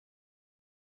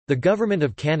The Government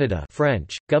of Canada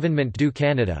French, Gouvernement du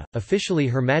Canada, officially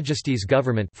Her Majesty's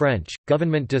Government French,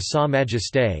 Gouvernement de Sa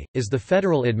Majesté, is the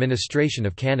federal administration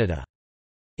of Canada.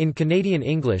 In Canadian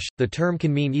English, the term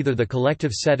can mean either the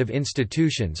collective set of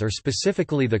institutions or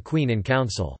specifically the Queen in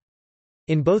Council.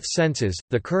 In both senses,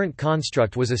 the current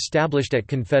construct was established at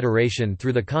Confederation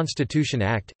through the Constitution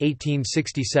Act,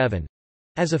 1867,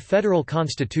 as a federal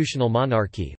constitutional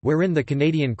monarchy, wherein the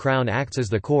Canadian Crown acts as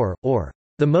the core, or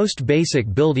the most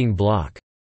basic building block,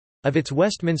 of its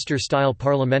Westminster-style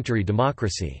parliamentary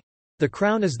democracy. The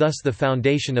Crown is thus the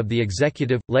foundation of the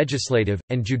executive, legislative,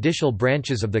 and judicial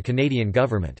branches of the Canadian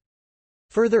government.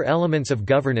 Further elements of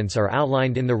governance are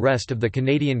outlined in the rest of the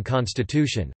Canadian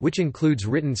Constitution, which includes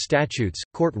written statutes,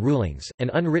 court rulings, and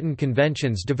unwritten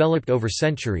conventions developed over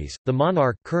centuries. The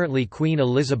monarch, currently Queen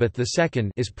Elizabeth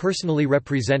II, is personally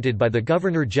represented by the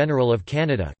Governor-General of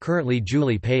Canada, currently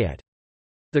Julie Payette.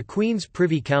 The Queen's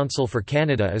Privy Council for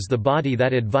Canada is the body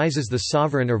that advises the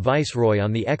sovereign or viceroy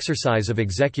on the exercise of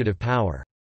executive power.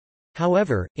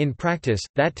 However, in practice,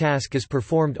 that task is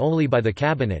performed only by the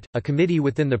Cabinet, a committee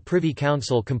within the Privy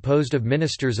Council composed of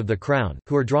ministers of the Crown,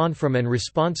 who are drawn from and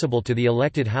responsible to the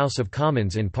elected House of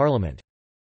Commons in Parliament.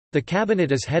 The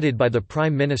Cabinet is headed by the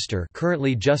Prime Minister,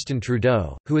 currently Justin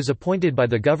Trudeau, who is appointed by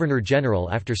the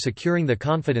Governor-General after securing the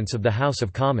confidence of the House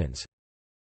of Commons.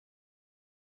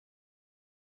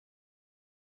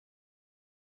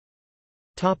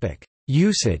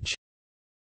 Usage.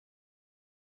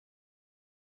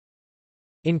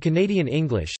 In Canadian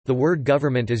English, the word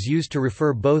government is used to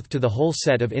refer both to the whole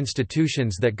set of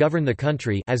institutions that govern the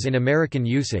country as in American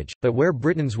usage, but where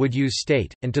Britons would use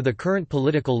state, and to the current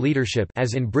political leadership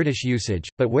as in British usage,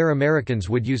 but where Americans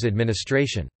would use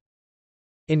administration.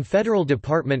 In federal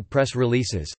department press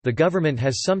releases, the government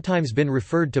has sometimes been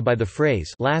referred to by the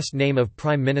phrase last name of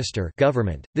Prime Minister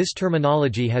government. This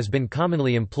terminology has been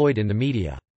commonly employed in the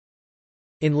media.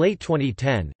 In late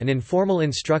 2010, an informal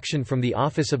instruction from the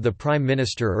Office of the Prime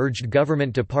Minister urged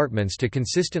government departments to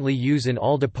consistently use in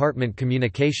all department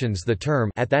communications the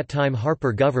term at that time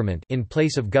Harper Government in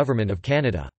place of Government of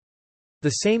Canada.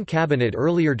 The same cabinet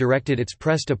earlier directed its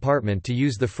press department to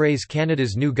use the phrase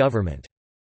Canada's new government.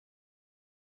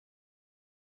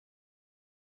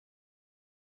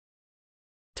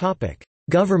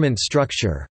 Government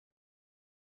structure.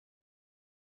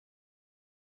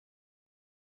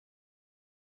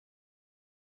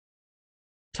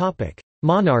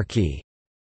 Monarchy.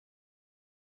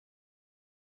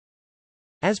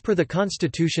 As per the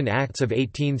Constitution Acts of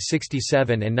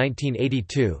 1867 and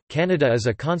 1982, Canada is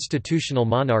a constitutional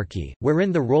monarchy,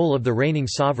 wherein the role of the reigning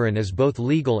sovereign is both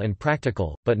legal and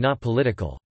practical, but not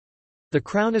political. The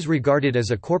Crown is regarded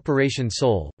as a corporation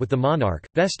sole, with the monarch,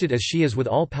 vested as she is with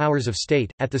all powers of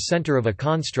state, at the centre of a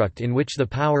construct in which the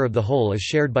power of the whole is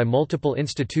shared by multiple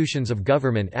institutions of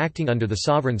government acting under the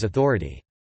sovereign's authority.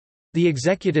 The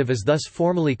executive is thus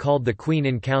formally called the Queen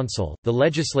in Council, the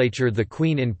legislature the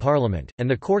Queen in Parliament, and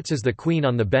the courts as the Queen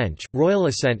on the bench. Royal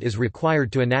assent is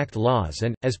required to enact laws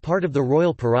and, as part of the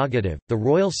royal prerogative, the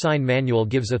Royal Sign Manual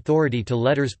gives authority to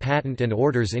letters patent and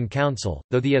orders in council,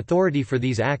 though the authority for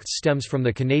these acts stems from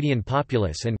the Canadian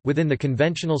populace and, within the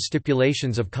conventional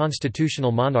stipulations of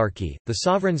constitutional monarchy, the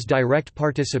sovereign's direct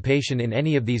participation in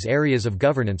any of these areas of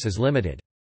governance is limited.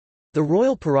 The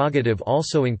royal prerogative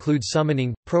also includes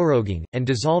summoning, proroguing, and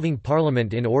dissolving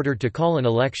Parliament in order to call an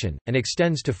election, and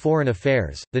extends to foreign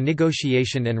affairs, the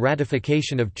negotiation and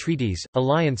ratification of treaties,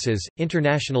 alliances,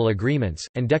 international agreements,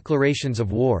 and declarations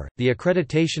of war, the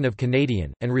accreditation of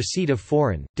Canadian, and receipt of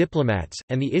foreign, diplomats,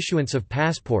 and the issuance of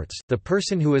passports. The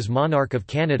person who is monarch of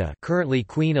Canada, currently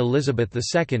Queen Elizabeth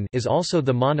II, is also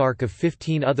the monarch of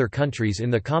 15 other countries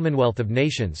in the Commonwealth of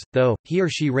Nations, though, he or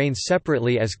she reigns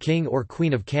separately as King or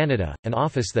Queen of Canada, an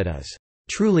office that is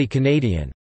truly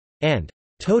Canadian and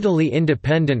totally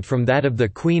independent from that of the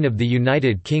Queen of the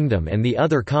United Kingdom and the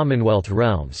other Commonwealth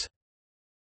realms.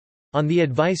 On the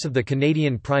advice of the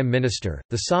Canadian Prime Minister,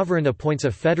 the sovereign appoints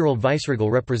a federal viceregal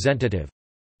representative,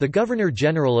 the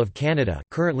Governor-General of Canada,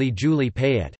 currently Julie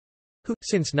Payette, who,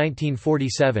 since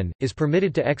 1947, is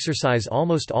permitted to exercise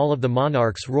almost all of the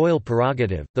monarch's royal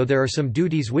prerogative, though there are some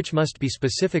duties which must be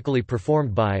specifically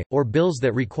performed by, or bills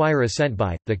that require assent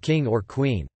by, the King or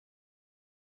Queen.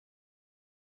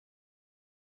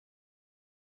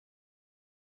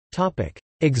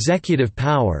 Executive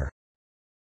power.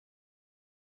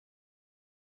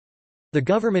 The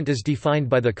government is defined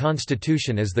by the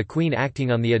Constitution as the Queen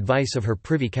acting on the advice of her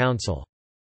Privy Council.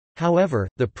 However,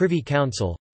 the Privy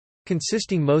Council,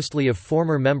 consisting mostly of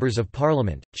former members of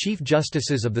Parliament, Chief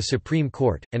Justices of the Supreme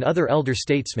Court, and other elder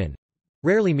statesmen,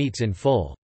 rarely meets in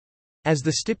full. As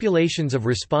the stipulations of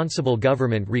responsible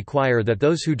government require that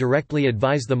those who directly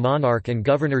advise the monarch and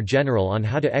Governor-General on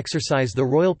how to exercise the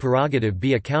royal prerogative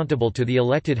be accountable to the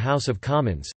elected House of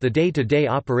Commons, the day-to-day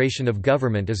operation of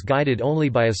government is guided only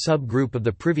by a sub-group of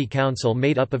the Privy Council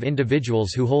made up of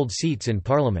individuals who hold seats in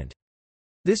Parliament.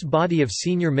 This body of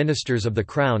senior ministers of the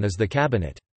Crown is the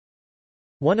Cabinet.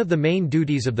 One of the main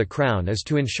duties of the Crown is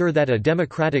to ensure that a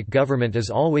democratic government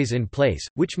is always in place,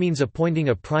 which means appointing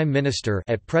a Prime Minister,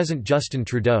 at present Justin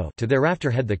Trudeau, to thereafter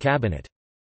head the Cabinet.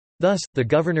 Thus, the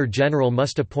Governor-General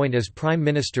must appoint as Prime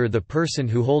Minister the person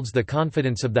who holds the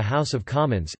confidence of the House of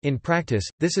Commons. In practice,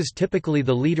 this is typically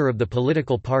the leader of the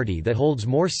political party that holds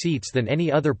more seats than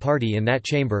any other party in that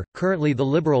chamber, currently the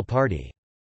Liberal Party.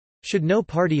 Should no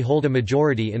party hold a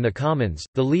majority in the Commons,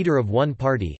 the leader of one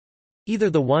party—either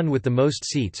the one with the most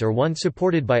seats or one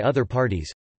supported by other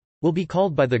parties—will be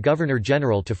called by the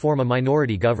Governor-General to form a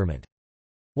minority government.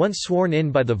 Once sworn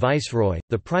in by the Viceroy,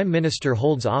 the Prime Minister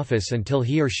holds office until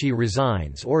he or she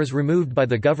resigns or is removed by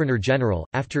the Governor-General,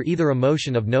 after either a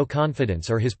motion of no confidence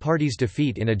or his party's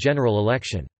defeat in a general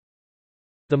election.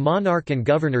 The monarch and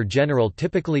Governor-General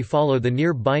typically follow the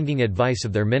near-binding advice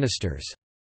of their ministers.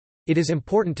 It is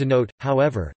important to note,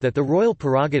 however, that the royal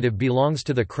prerogative belongs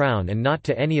to the Crown and not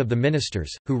to any of the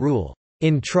ministers, who rule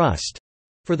in trust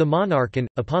for the monarch and,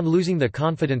 upon losing the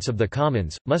confidence of the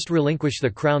Commons, must relinquish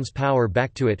the Crown's power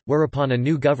back to it, whereupon a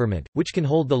new government, which can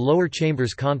hold the lower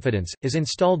chamber's confidence, is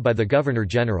installed by the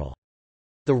Governor-General.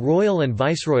 The royal and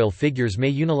viceroyal figures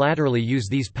may unilaterally use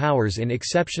these powers in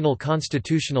exceptional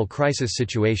constitutional crisis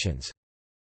situations.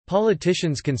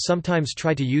 Politicians can sometimes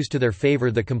try to use to their favor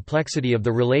the complexity of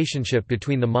the relationship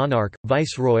between the monarch,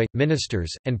 viceroy, ministers,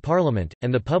 and parliament,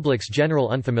 and the public's general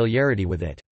unfamiliarity with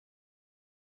it.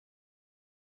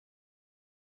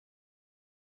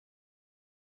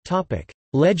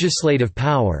 Legislative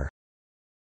power.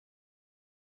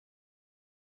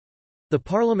 The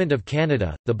Parliament of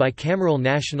Canada, the bicameral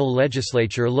national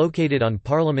legislature located on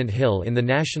Parliament Hill in the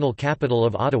national capital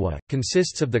of Ottawa,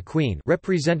 consists of the Queen,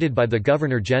 represented by the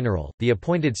Governor-General, the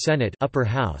appointed Senate, Upper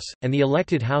House, and the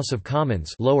elected House of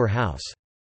Commons, Lower House.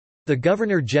 The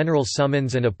Governor-General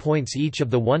summons and appoints each of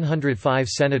the 105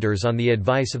 senators on the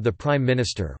advice of the Prime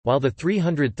Minister, while the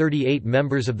 338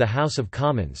 members of the House of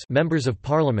Commons, members of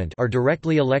Parliament, are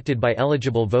directly elected by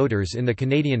eligible voters in the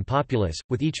Canadian populace,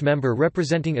 with each member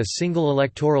representing a single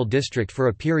electoral district for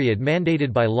a period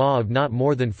mandated by law of not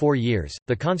more than 4 years.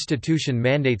 The Constitution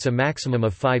mandates a maximum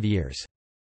of 5 years.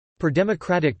 Per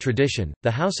democratic tradition, the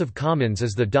House of Commons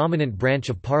is the dominant branch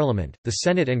of Parliament. The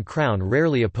Senate and Crown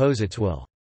rarely oppose its will.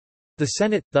 The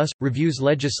Senate, thus, reviews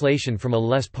legislation from a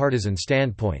less partisan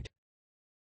standpoint.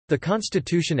 The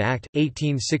Constitution Act,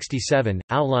 1867,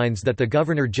 outlines that the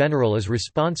Governor-General is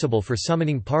responsible for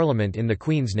summoning Parliament in the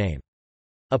Queen's name.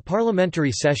 A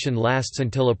parliamentary session lasts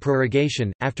until a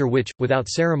prorogation, after which, without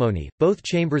ceremony, both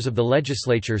chambers of the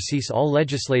legislature cease all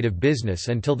legislative business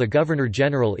until the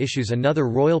Governor-General issues another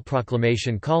royal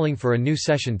proclamation calling for a new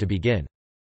session to begin.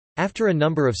 After a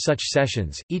number of such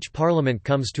sessions, each parliament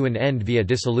comes to an end via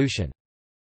dissolution.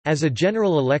 As a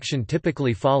general election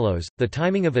typically follows, the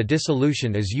timing of a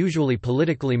dissolution is usually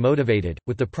politically motivated,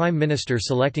 with the Prime Minister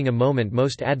selecting a moment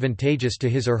most advantageous to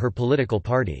his or her political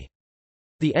party.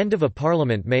 The end of a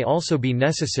parliament may also be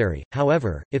necessary,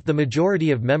 however, if the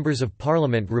majority of members of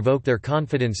parliament revoke their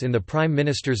confidence in the Prime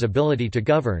Minister's ability to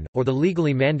govern, or the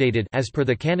legally mandated as per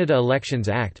the Canada Elections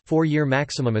Act 4-year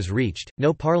maximum is reached,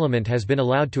 no parliament has been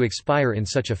allowed to expire in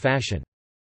such a fashion.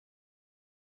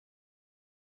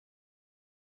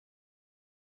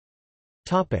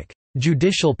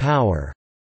 Judicial power.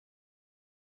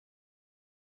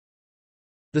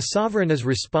 The sovereign is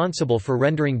responsible for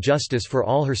rendering justice for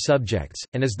all her subjects,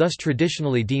 and is thus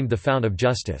traditionally deemed the fount of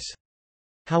justice.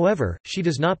 However, she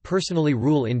does not personally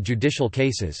rule in judicial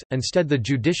cases, instead the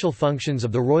judicial functions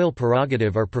of the royal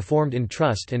prerogative are performed in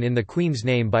trust and in the Queen's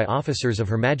name by officers of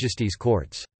Her Majesty's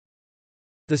courts.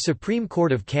 The Supreme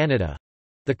Court of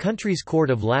Canada—the country's court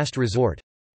of last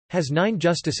resort—has 9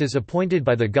 justices appointed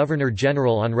by the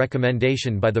Governor-General on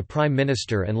recommendation by the Prime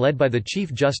Minister and led by the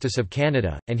Chief Justice of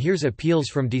Canada, and hears appeals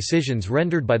from decisions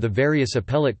rendered by the various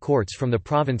appellate courts from the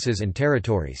provinces and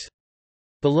territories.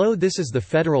 Below this is the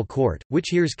Federal Court, which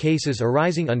hears cases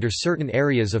arising under certain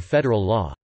areas of federal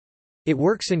law. It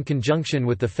works in conjunction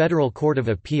with the Federal Court of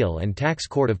Appeal and Tax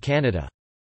Court of Canada.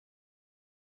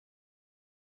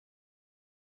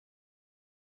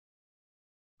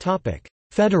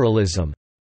 Federalism.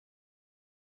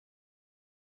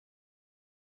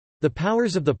 The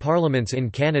powers of the parliaments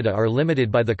in Canada are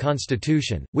limited by the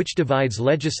Constitution, which divides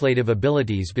legislative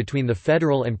abilities between the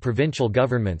federal and provincial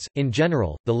governments. In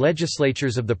general, the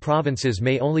legislatures of the provinces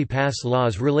may only pass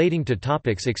laws relating to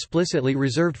topics explicitly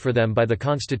reserved for them by the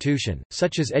Constitution,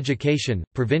 such as education,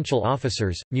 provincial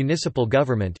officers, municipal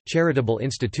government, charitable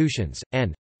institutions,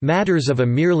 and matters of a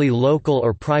merely local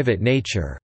or private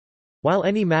nature, while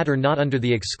any matter not under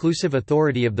the exclusive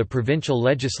authority of the provincial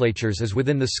legislatures is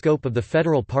within the scope of the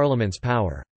federal parliament's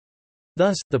power.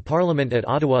 Thus, the Parliament at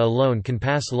Ottawa alone can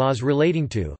pass laws relating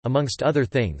to, amongst other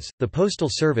things, the postal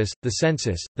service, the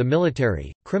census, the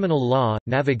military, criminal law,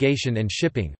 navigation and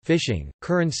shipping, fishing,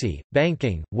 currency,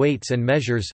 banking, weights and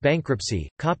measures, bankruptcy,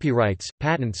 copyrights,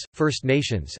 patents, First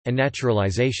Nations, and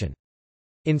naturalization.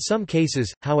 In some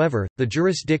cases, however, the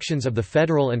jurisdictions of the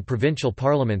federal and provincial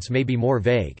parliaments may be more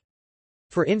vague.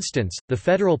 For instance, the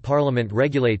federal parliament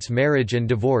regulates marriage and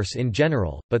divorce in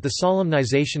general, but the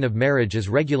solemnization of marriage is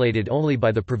regulated only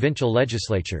by the provincial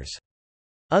legislatures.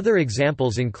 Other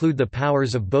examples include the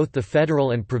powers of both the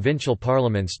federal and provincial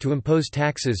parliaments to impose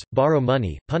taxes, borrow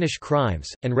money, punish crimes,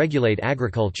 and regulate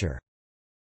agriculture.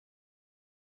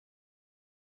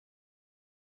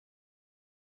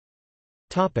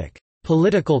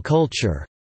 Political culture.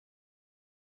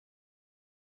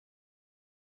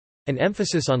 An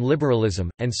emphasis on liberalism,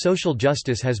 and social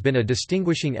justice has been a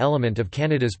distinguishing element of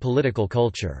Canada's political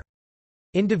culture.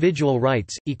 Individual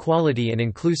rights, equality and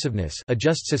inclusiveness, a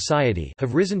just society,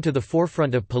 have risen to the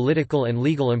forefront of political and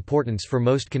legal importance for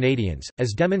most Canadians,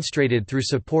 as demonstrated through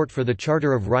support for the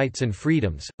Charter of Rights and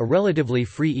Freedoms, a relatively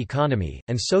free economy,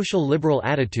 and social liberal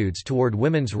attitudes toward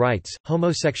women's rights,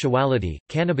 homosexuality,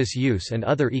 cannabis use and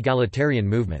other egalitarian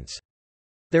movements.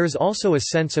 There is also a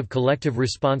sense of collective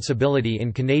responsibility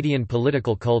in Canadian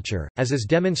political culture, as is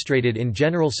demonstrated in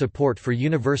general support for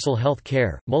universal health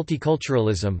care,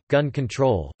 multiculturalism, gun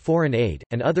control, foreign aid,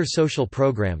 and other social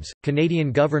programs.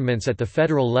 Canadian governments at the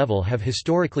federal level have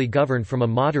historically governed from a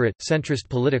moderate, centrist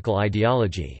political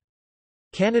ideology.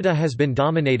 Canada has been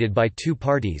dominated by two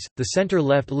parties, the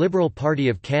centre-left Liberal Party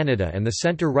of Canada and the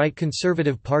centre-right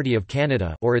Conservative Party of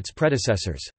Canada, or its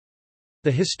predecessors.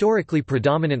 The historically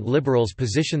predominant Liberals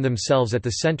position themselves at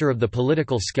the centre of the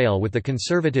political scale, with the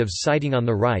Conservatives siting on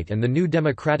the right and the New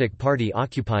Democratic Party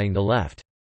occupying the left.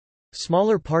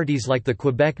 Smaller parties like the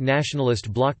Quebec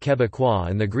Nationalist Bloc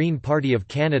Québécois and the Green Party of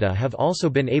Canada have also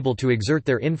been able to exert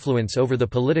their influence over the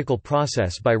political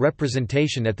process by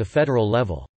representation at the federal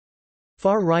level.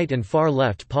 Far-right and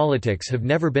far-left politics have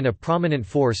never been a prominent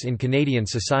force in Canadian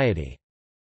society.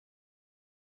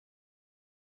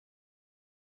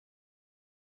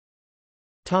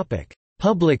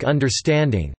 Public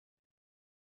understanding.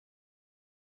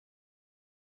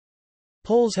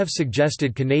 Polls have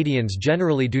suggested Canadians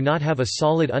generally do not have a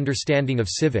solid understanding of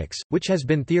civics, which has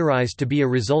been theorized to be a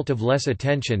result of less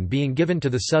attention being given to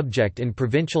the subject in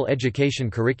provincial education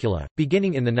curricula,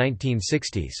 beginning in the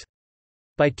 1960s.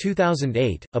 By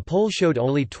 2008, a poll showed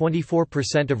only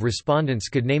 24% of respondents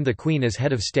could name the Queen as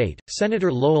head of state.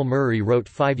 Senator Lowell Murray wrote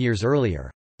 5 years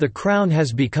earlier, "The Crown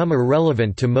has become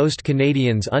irrelevant to most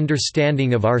Canadians'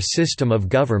 understanding of our system of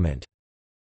government."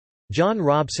 John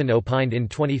Robson opined in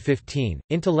 2015,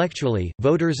 "Intellectually,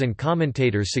 voters and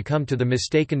commentators succumb to the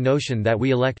mistaken notion that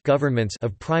we elect governments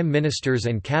of prime ministers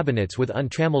and cabinets with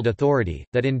untrammeled authority,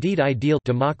 that indeed ideal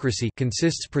democracy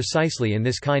consists precisely in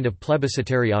this kind of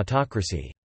plebiscitary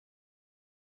autocracy."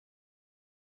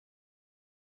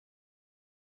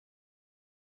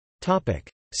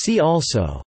 See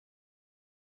also: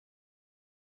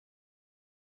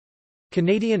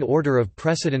 Canadian Order of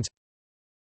Precedence,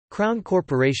 Crown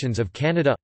Corporations of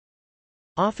Canada,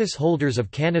 Office Holders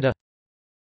of Canada,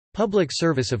 Public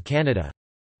Service of Canada,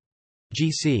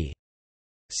 GC.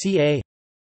 CA.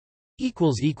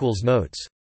 Notes